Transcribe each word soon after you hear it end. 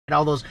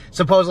All those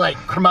supposed like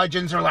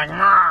curmudgeons are like,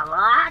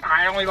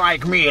 I only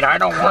like meat. I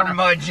don't want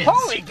curmudgeons.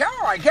 Holy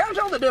cow! I can't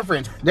tell the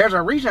difference. There's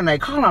a reason they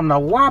call them the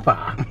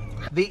Whopper,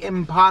 the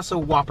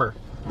Impossible Whopper.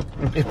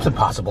 It's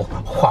Impossible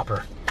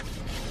Whopper.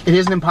 It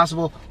is an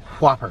Impossible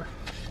Whopper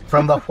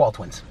From the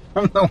WALTWINS.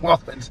 From the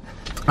WALTWINS.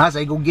 I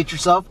say, go get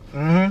yourself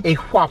a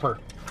Whopper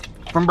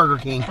from Burger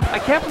King. I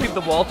can't believe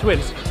the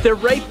WALTWINS. They're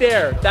right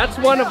there. That's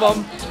one of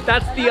them.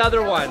 That's the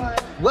other one.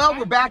 Well,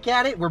 we're back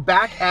at it. We're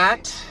back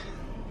at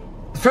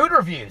food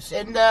reviews,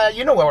 and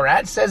you know where we're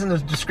at. It says in the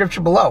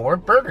description below. We're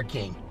at Burger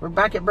King. We're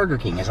back at Burger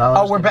King. Is all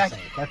I was we're gonna back.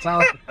 say. That's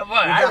all.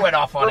 I went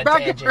off on a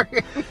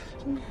tangent.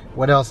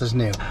 What else is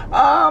new?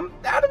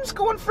 Adam's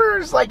going for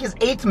his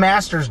 8th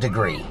master's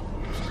degree.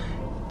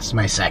 It's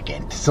my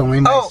second. It's only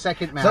my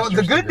second master's So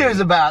the good degree.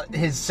 news about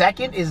his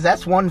second is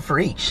that's one for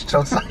each.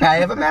 So it's like I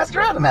have a master,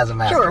 Adam has a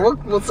master. Sure,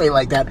 we'll say it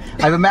like that.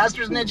 I have a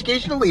master's in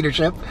educational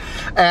leadership,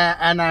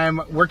 and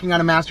I'm working on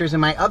a master's in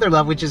my other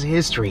love, which is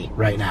history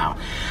right now.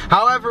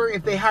 However,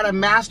 if they had a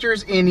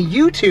master's in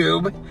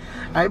YouTube,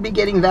 I'd be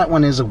getting that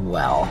one as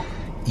well.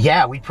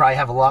 Yeah, we'd probably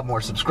have a lot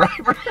more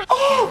subscribers.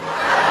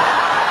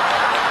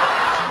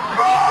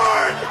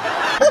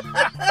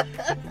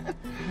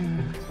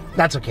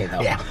 That's okay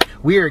though. Yeah.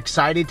 We are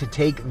excited to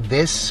take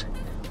this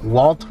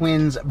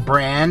WALTWINS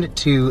brand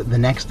to the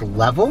next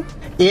level.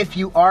 If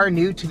you are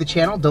new to the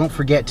channel, don't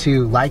forget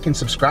to like and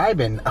subscribe,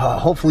 and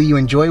hopefully you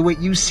enjoy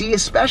what you see,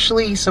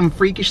 especially some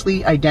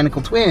freakishly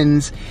identical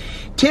twins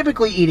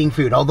typically eating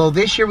food. Although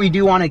this year we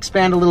do want to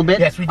expand a little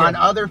bit on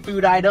other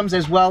food items,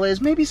 as well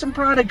as maybe some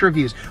product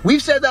reviews.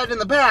 We've said that in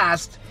the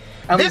past.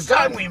 And this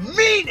time we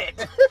mean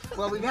it!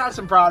 Well, we've had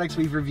some products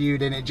we've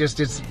reviewed, and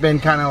it's been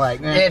kind of like...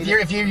 If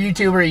you're a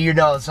YouTuber, you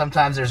know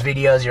sometimes there's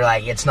videos you're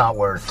like, it's not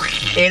worth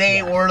it. It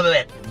ain't worth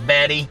it,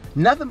 Betty.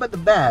 Nothing but the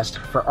best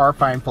for our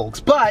fine folks.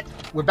 But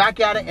we're back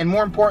at it, and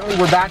more importantly,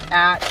 we're back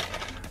at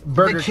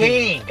Burger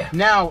King.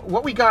 Now,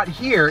 what we got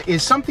here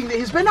is something that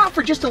has been out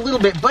for just a little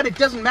bit, but it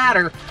doesn't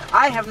matter.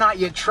 I have not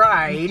yet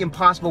tried the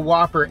Impossible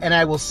Whopper, and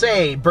I will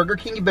say, Burger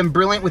King, you've been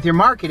brilliant with your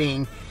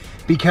marketing,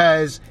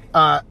 because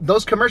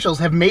those commercials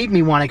have made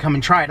me want to come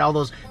and try it. All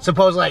those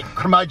supposed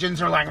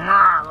curmudgeons are like,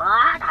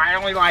 I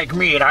only like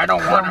meat. I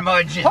don't want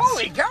curmudgeons.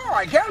 Holy cow!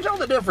 I can't tell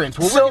the difference.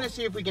 Well, we're going to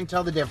see if we can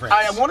tell the difference.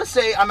 I want to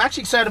say I'm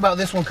actually excited about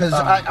this one because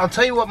I'll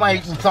tell you what my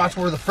thoughts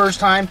were the first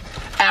time.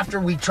 After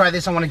we try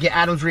this, I want to get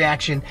Adam's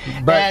reaction.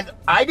 And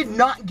I did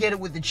not get it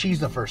with the cheese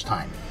the first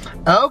time.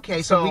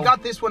 Okay, so we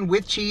got this one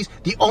with cheese.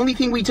 The only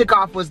thing we took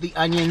off was the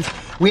onions.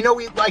 We know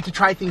we like to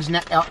try things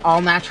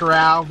all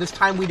natural. This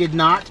time we did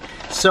not.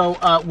 So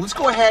let's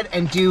go ahead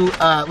and do,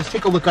 let's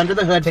take a look under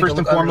the hood first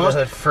and foremost.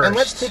 And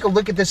let's take a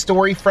look at this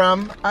story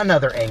from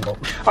another angle.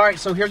 All right,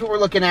 so here's what we're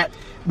looking at.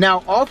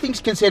 Now, all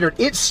things considered,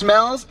 it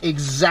smells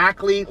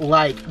exactly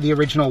like the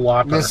original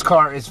Whopper. This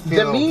car is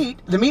filled.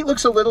 The meat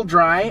looks a little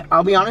dry.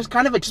 I'll be honest,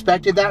 kind of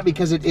expected that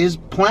because it is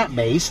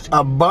plant-based.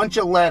 A bunch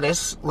of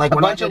lettuce, like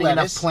we're not getting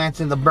enough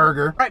plants in the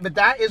burger. Right, but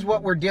that is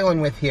what we're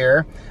dealing with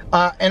here.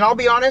 And I'll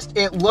be honest,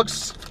 it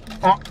looks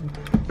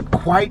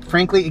quite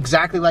frankly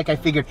exactly like I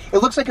figured. It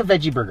looks like a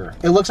veggie burger.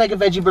 It looks like a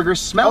veggie burger,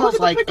 smells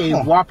like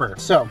a Whopper.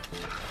 So,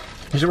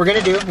 here's what we're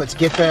gonna do. Let's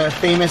get the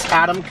famous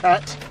Adam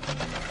cut.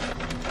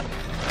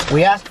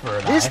 We asked for a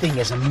knife. This thing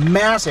is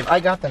massive. I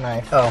got the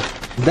knife. Oh,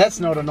 that's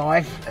not a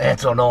knife.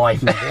 It's a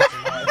knife.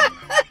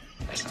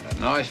 That's not a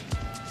knife.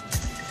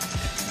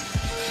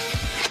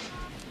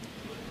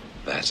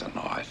 That's a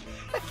knife.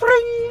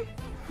 Fring!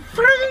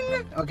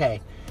 Fring! Okay.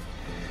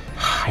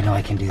 I know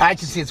I can do this. I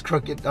can see it's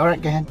crooked. All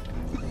right, go ahead.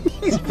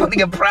 He's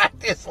putting a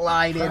practice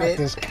line in it.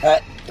 Practice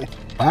cut.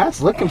 That's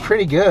looking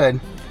pretty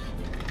good.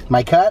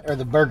 My cut or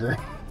the burger?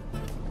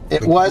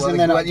 It was, and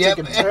then I took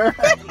a turn.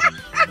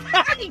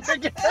 He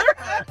took a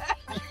turn.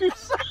 You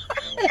saw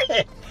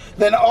it.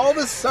 Then all of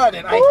a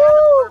sudden, I had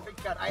a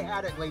perfect cut. I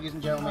had it, ladies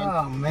and gentlemen.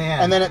 Oh, man.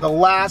 And then at the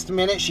last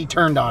minute, she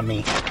turned on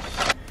me.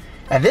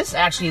 And this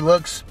actually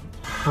looks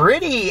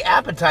pretty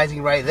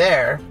appetizing right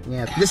there.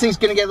 Yeah, this thing's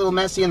gonna get a little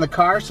messy in the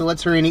car, so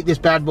let's hurry and eat this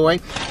bad boy.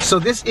 So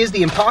this is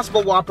the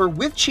Impossible Whopper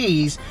with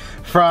cheese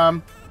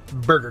from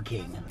Burger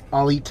King.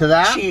 I'll eat to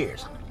that.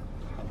 Cheers.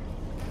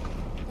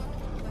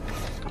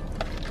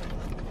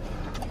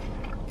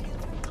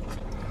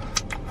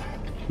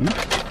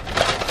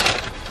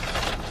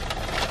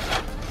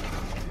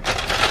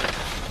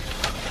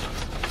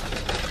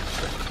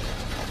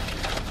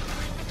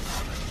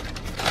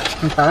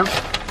 Okay.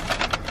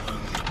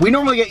 We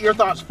normally get your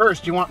thoughts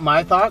first. Do you want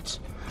my thoughts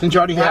since you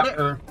already had it,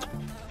 or?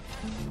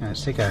 Yeah,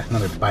 let's take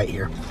another bite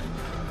here.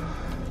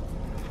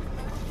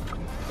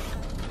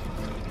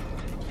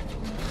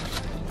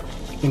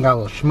 I got a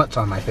little schmutz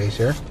on my face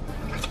here.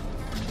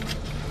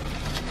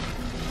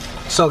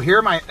 So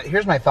here's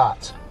my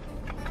thoughts.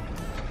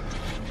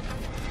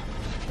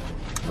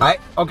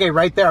 Okay,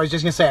 right there. I was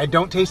just gonna say I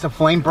don't taste the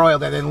flame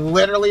broiled, and then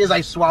literally as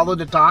I swallowed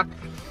to talk,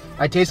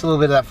 I taste a little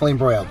bit of that flame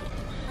broiled.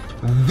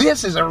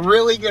 This is a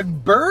really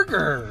good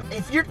burger.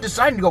 If you're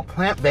deciding to go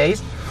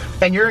plant-based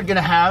and you're gonna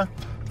have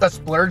a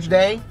splurge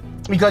day,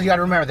 because you got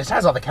to remember this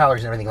has all the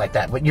calories and everything like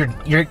that, but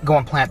you're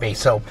going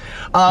plant-based. So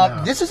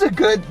this is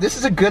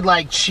a good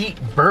like cheat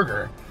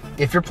burger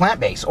if you're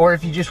plant-based, or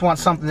if you just want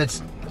something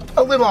that's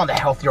a little on the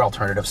healthier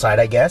alternative side,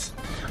 I guess.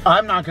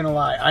 I'm not gonna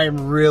lie, I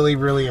am really,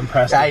 really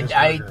impressed with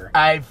this burger.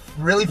 I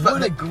really thought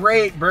what a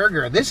great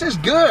burger. This is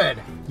good.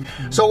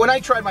 So when I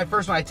tried my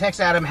first one, I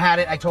texted Adam, had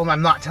it. I told him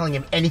I'm not telling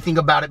him anything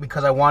about it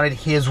because I wanted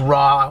his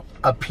raw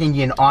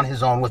opinion on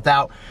his own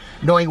without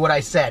knowing what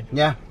I said.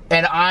 Yeah.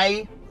 And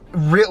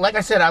like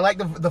I said, I like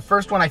the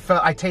first one.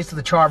 I tasted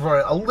the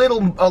charbroil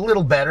a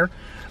little better.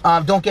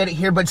 Don't get it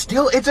here, but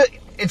still, it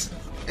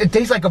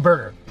tastes like a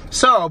burger.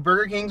 So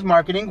Burger King's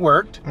marketing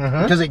worked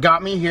because it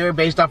got me here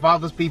based off all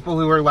those people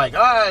who were like,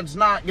 oh, it's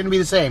not going to be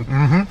the same.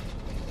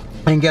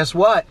 And guess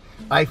what?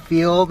 I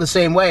feel the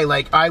same way.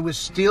 Like, I was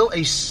still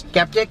a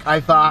skeptic. I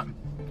thought,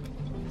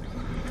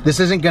 this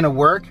isn't going to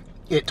work.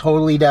 It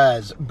totally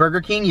does.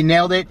 Burger King, you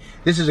nailed it.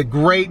 This is a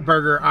great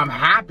burger. I'm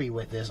happy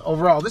with this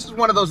overall. This is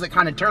one of those that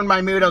kind of turned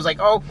my mood. I was like,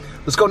 oh,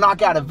 let's go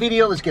knock out a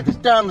video. Let's get this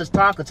done. Let's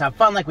talk. Let's have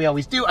fun like we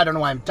always do. I don't know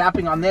why I'm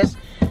tapping on this.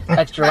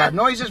 Extra loud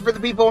noises for the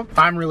people.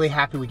 I'm really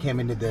happy we came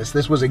into this.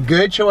 This was a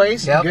good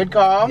choice. Yep. Good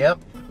call. Yep.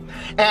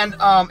 And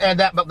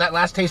that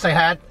last taste I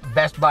had,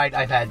 best bite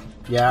I've had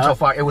so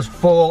far. It was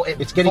full.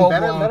 It's getting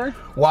better and better.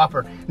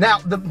 Whopper. Now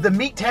the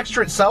meat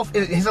texture itself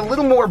is a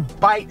little more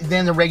bite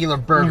than the regular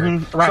burger.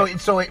 Right.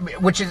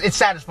 Which is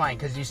satisfying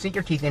because you sink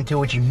your teeth into it,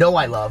 which you know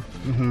I love.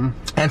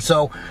 And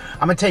so I'm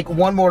gonna take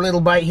one more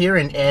little bite here,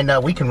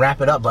 and we can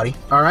wrap it up, buddy.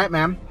 All right,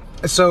 man.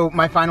 So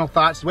my final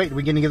thoughts. Wait, are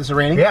we gonna give this a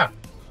rating? Yeah.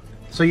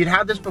 So you'd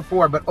had this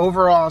before, but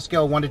overall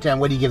scale 1 to 10,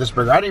 what do you give this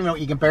burger? I don't even know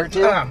what you compare it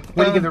to.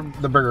 What do you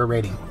give the burger a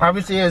rating?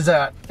 Obviously, as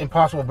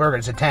Impossible Burger,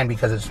 it's a 10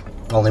 because it's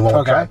only one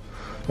more try.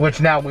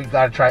 Which now we've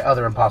got to try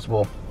other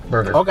Impossible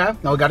Burgers. Okay,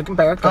 now we got to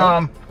compare.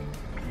 Okay.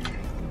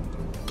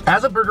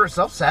 As a burger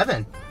itself,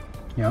 7.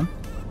 Yeah.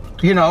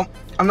 You know,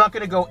 I'm not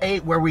gonna go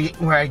 8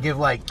 where I give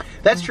like.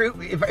 That's true.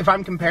 If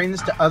I'm comparing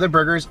this to other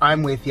burgers,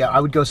 I'm with you.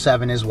 I would go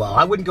 7 as well.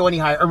 I wouldn't go any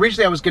higher.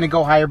 Originally, I was gonna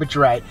go higher, but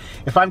you're right.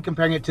 If I'm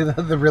comparing it to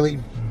the really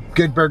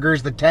good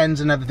burgers, the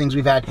 10s and other things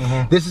we've had,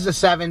 this is a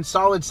 7,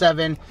 solid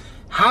 7.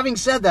 Having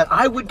said that,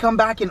 I would come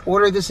back and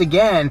order this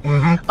again.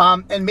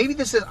 And maybe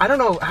this is, I don't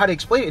know how to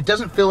explain it. It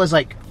doesn't feel as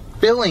like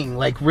filling,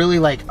 like really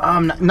like,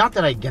 not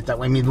that I get that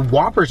way. I mean, the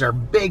Whoppers are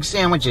big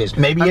sandwiches.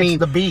 Maybe it's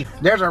the beef.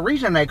 There's a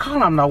reason they call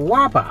them the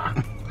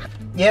Whopper.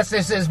 Yes,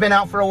 this has been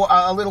out for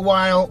a little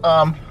while.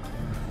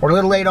 We're a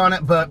little late on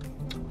it, but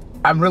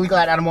I'm really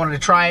glad Adam wanted to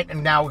try it,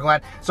 and now we're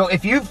glad. So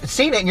if you've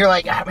seen it and you're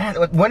like, ah, man,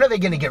 when are they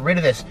going to get rid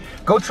of this?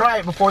 Go try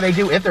it before they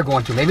do, if they're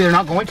going to. Maybe they're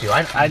not going to.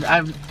 I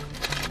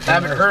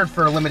haven't heard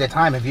for a limited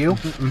time. Have you? I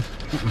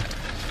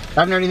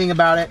haven't heard anything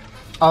about it.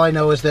 All I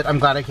know is that I'm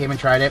glad I came and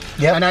tried it.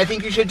 Yep. And I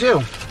think you should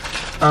too.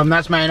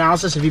 That's my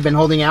analysis. If you've been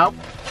holding out,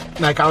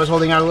 like I was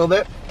holding out a little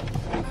bit,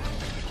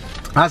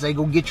 I say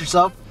go get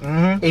yourself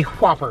a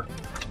Whopper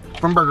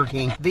from Burger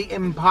King. The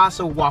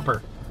Impossible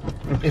Whopper.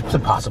 It's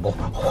Impossible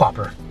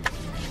Whopper.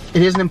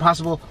 It is an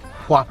Impossible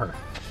Whopper.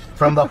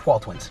 From the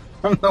WALTWINS.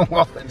 From the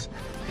WALTWINS.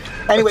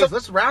 Anyways,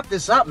 let's wrap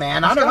this up,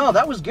 man. I don't know.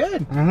 That was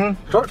good.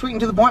 Short, sweet, and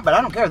to the point, but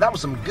I don't care. That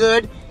was some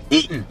good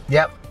eating.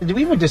 Yep. Did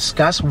we even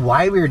discuss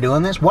why we were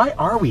doing this? Why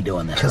are we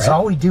doing this? Because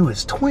all we do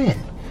is twin.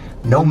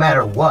 No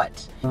matter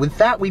what. With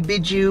that, we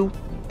bid you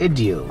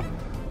adieu.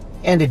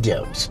 And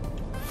adios.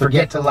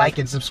 Forget to like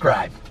and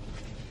subscribe.